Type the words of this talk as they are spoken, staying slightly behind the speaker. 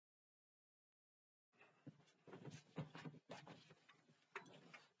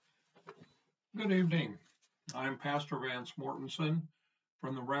Good evening. I'm Pastor Vance Mortensen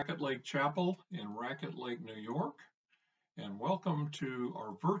from the Racket Lake Chapel in Racket Lake, New York, and welcome to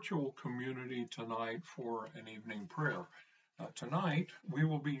our virtual community tonight for an evening prayer. Tonight, we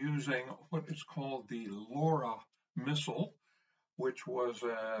will be using what is called the Laura Missal, which was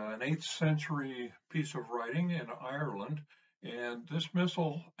an 8th century piece of writing in Ireland. And this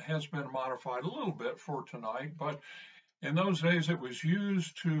missal has been modified a little bit for tonight, but in those days, it was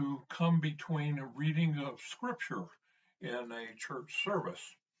used to come between a reading of scripture in a church service.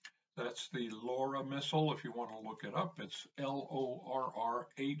 That's the Laura Missal. If you want to look it up, it's Lorrha.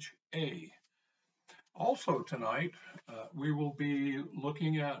 Also tonight, we will be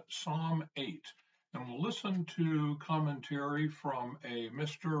looking at Psalm 8, and we'll listen to commentary from a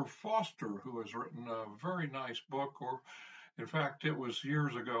Mr. Foster, who has written a very nice book, or in fact, it was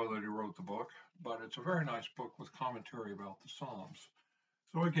years ago that he wrote the book, but it's a very nice book with commentary about the Psalms.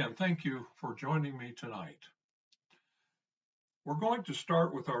 So again, thank you for joining me tonight. We're going to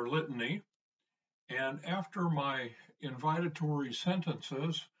start with our litany, and after my invitatory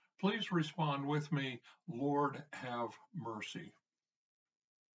sentences, please respond with me, Lord, have mercy.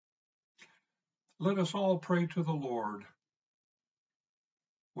 Let us all pray to the Lord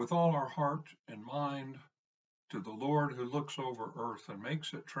with all our heart and mind. To the Lord who looks over earth and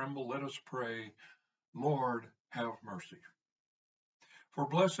makes it tremble, let us pray, Lord, have mercy. For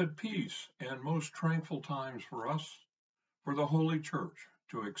blessed peace and most tranquil times for us, for the Holy Church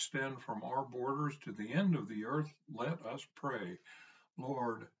to extend from our borders to the end of the earth, let us pray,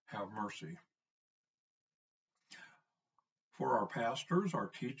 Lord, have mercy. For our pastors, our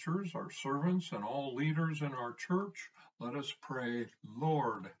teachers, our servants, and all leaders in our church, let us pray,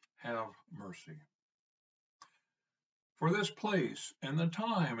 Lord, have mercy. For this place and the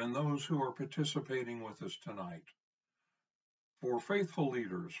time and those who are participating with us tonight, for faithful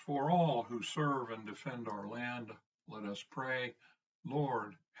leaders, for all who serve and defend our land, let us pray,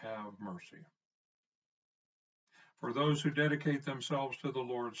 Lord, have mercy. For those who dedicate themselves to the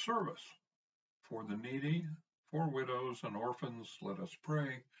Lord's service, for the needy, for widows and orphans, let us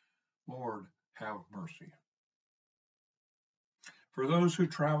pray, Lord, have mercy. For those who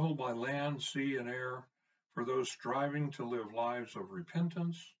travel by land, sea, and air, for those striving to live lives of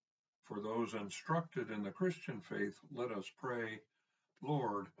repentance, for those instructed in the Christian faith, let us pray,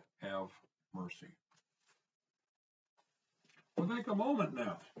 Lord, have mercy. We'll take a moment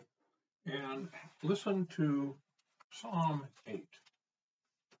now and listen to Psalm 8.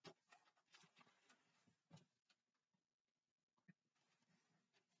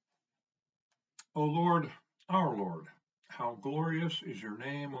 O Lord, our Lord, how glorious is your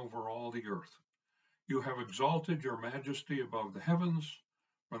name over all the earth. You have exalted your majesty above the heavens.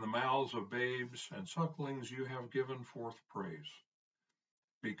 From the mouths of babes and sucklings you have given forth praise.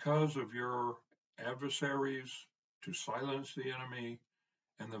 Because of your adversaries, to silence the enemy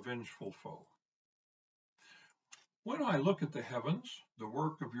and the vengeful foe. When I look at the heavens, the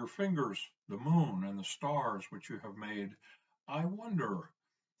work of your fingers, the moon and the stars which you have made, I wonder,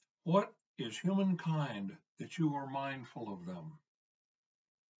 what is humankind that you are mindful of them?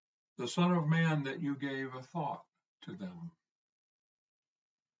 The Son of Man that you gave a thought to them.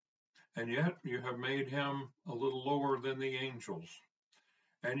 And yet you have made him a little lower than the angels,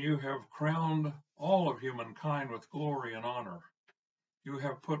 and you have crowned all of humankind with glory and honor. You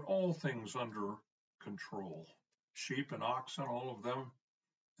have put all things under control, sheep and oxen, all of them,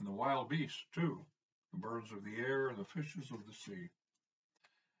 and the wild beasts too, the birds of the air and the fishes of the sea,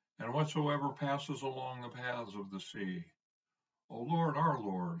 and whatsoever passes along the paths of the sea. O Lord, our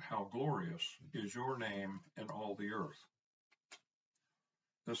Lord, how glorious is your name in all the earth.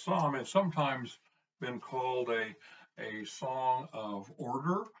 The psalm has sometimes been called a song of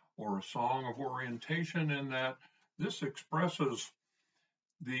order or a song of orientation, in that this expresses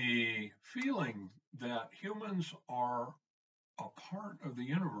the feeling that humans are a part of the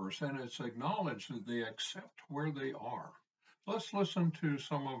universe, and it's acknowledged that they accept where they are. Let's listen to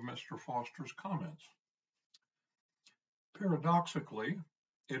some of Mr. Foster's comments. Paradoxically,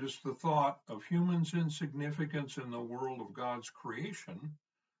 it is the thought of humans' insignificance in the world of God's creation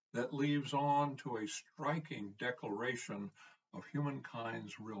that leads on to a striking declaration of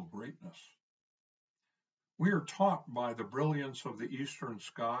humankind's real greatness. We are taught by the brilliance of the eastern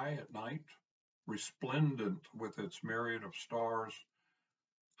sky at night, resplendent with its myriad of stars,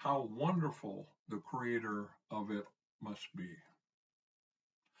 how wonderful the creator of it must be.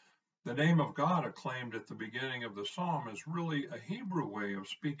 The name of God acclaimed at the beginning of the psalm is really a Hebrew way of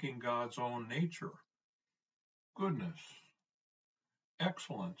speaking God's own nature, goodness,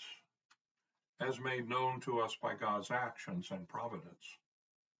 excellence, as made known to us by God's actions and providence.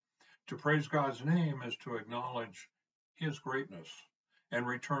 To praise God's name is to acknowledge his greatness and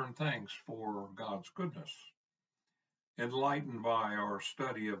return thanks for God's goodness. Enlightened by our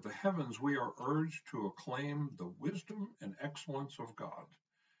study of the heavens, we are urged to acclaim the wisdom and excellence of God.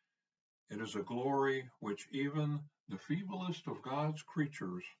 It is a glory which even the feeblest of God's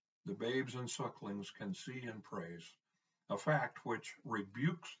creatures, the babes and sucklings, can see and praise, a fact which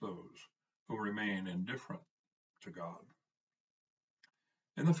rebukes those who remain indifferent to God.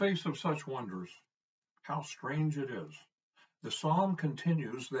 In the face of such wonders, how strange it is. The psalm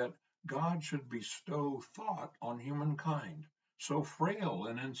continues that God should bestow thought on humankind, so frail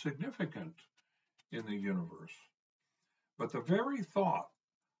and insignificant in the universe. But the very thought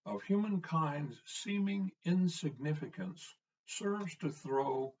of humankind's seeming insignificance serves to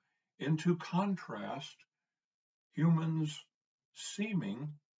throw into contrast humans'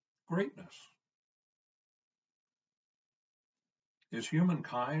 seeming greatness. Is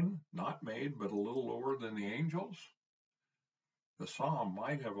humankind not made but a little lower than the angels? The psalm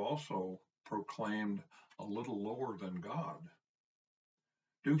might have also proclaimed a little lower than God.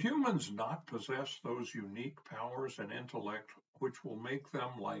 Do humans not possess those unique powers and intellect which will make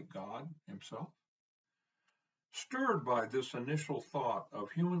them like God himself? Stirred by this initial thought of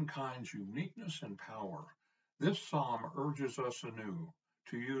humankind's uniqueness and power, this psalm urges us anew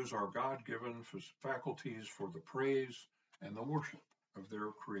to use our God-given faculties for the praise and the worship of their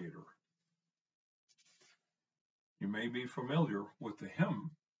Creator. You may be familiar with the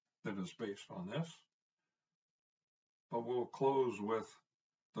hymn that is based on this, but we'll close with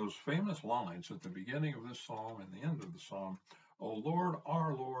those famous lines at the beginning of this psalm and the end of the psalm. O Lord,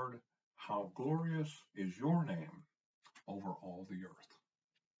 our Lord, how glorious is your name over all the earth.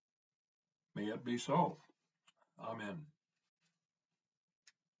 May it be so. Amen.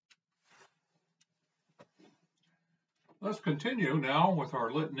 Let's continue now with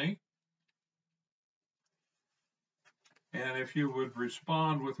our litany. And if you would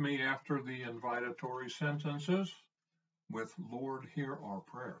respond with me after the invitatory sentences with Lord, hear our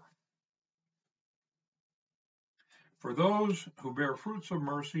prayer. For those who bear fruits of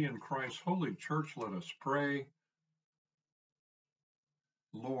mercy in Christ's holy church, let us pray.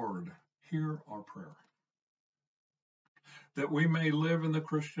 Lord, hear our prayer. That we may live in the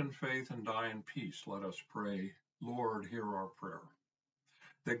Christian faith and die in peace, let us pray. Lord, hear our prayer.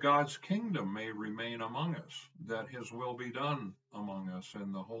 That God's kingdom may remain among us, that his will be done among us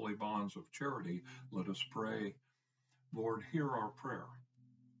in the holy bonds of charity, let us pray. Lord, hear our prayer.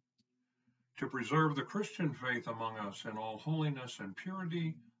 To preserve the Christian faith among us in all holiness and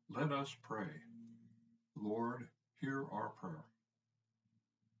purity, let us pray. Lord, hear our prayer.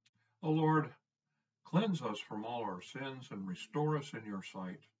 O Lord, cleanse us from all our sins and restore us in your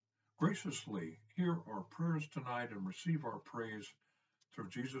sight. Graciously hear our prayers tonight and receive our praise through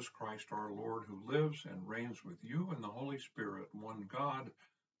Jesus Christ our Lord, who lives and reigns with you and the Holy Spirit, one God,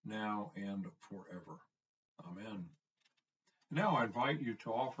 now and forever. Amen. Now I invite you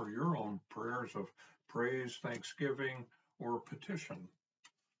to offer your own prayers of praise, thanksgiving, or petition,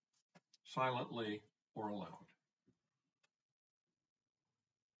 silently or aloud.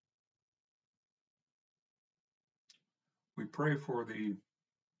 We pray for the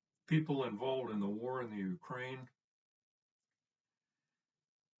people involved in the war in the Ukraine.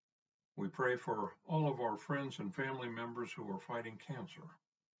 We pray for all of our friends and family members who are fighting cancer.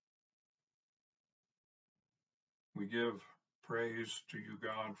 We give praise to you,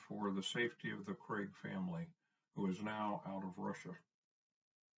 God, for the safety of the Craig family, who is now out of Russia.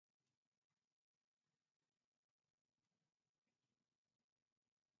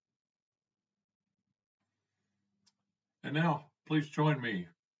 And now, please join me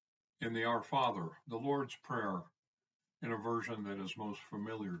in the Our Father, the Lord's Prayer, in a version that is most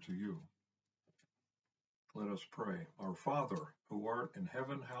familiar to you. Let us pray. Our Father, who art in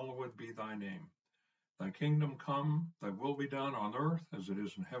heaven, hallowed be thy name. Thy kingdom come, thy will be done on earth as it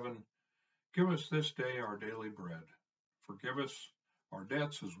is in heaven. Give us this day our daily bread. Forgive us our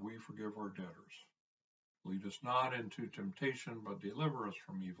debts as we forgive our debtors. Lead us not into temptation, but deliver us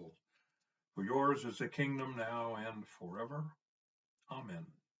from evil. For yours is the kingdom now and forever. Amen.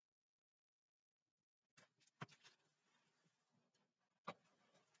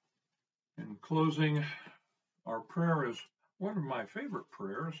 In closing, our prayer is one of my favorite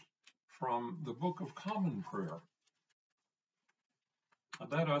prayers from the Book of Common Prayer.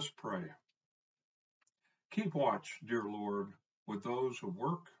 Let us pray. Keep watch, dear Lord, with those who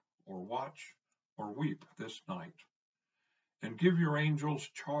work or watch or weep this night, and give your angels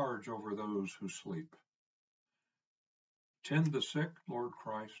charge over those who sleep. Tend the sick, Lord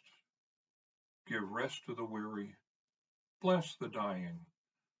Christ. Give rest to the weary. Bless the dying.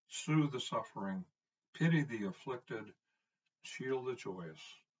 soothe the suffering, pity the afflicted, shield the joyous,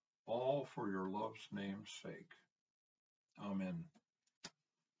 all for your love's name's sake. Amen.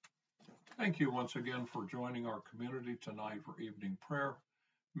 Thank you once again for joining our community tonight for evening prayer.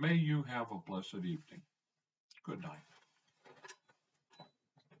 May you have a blessed evening. Good night.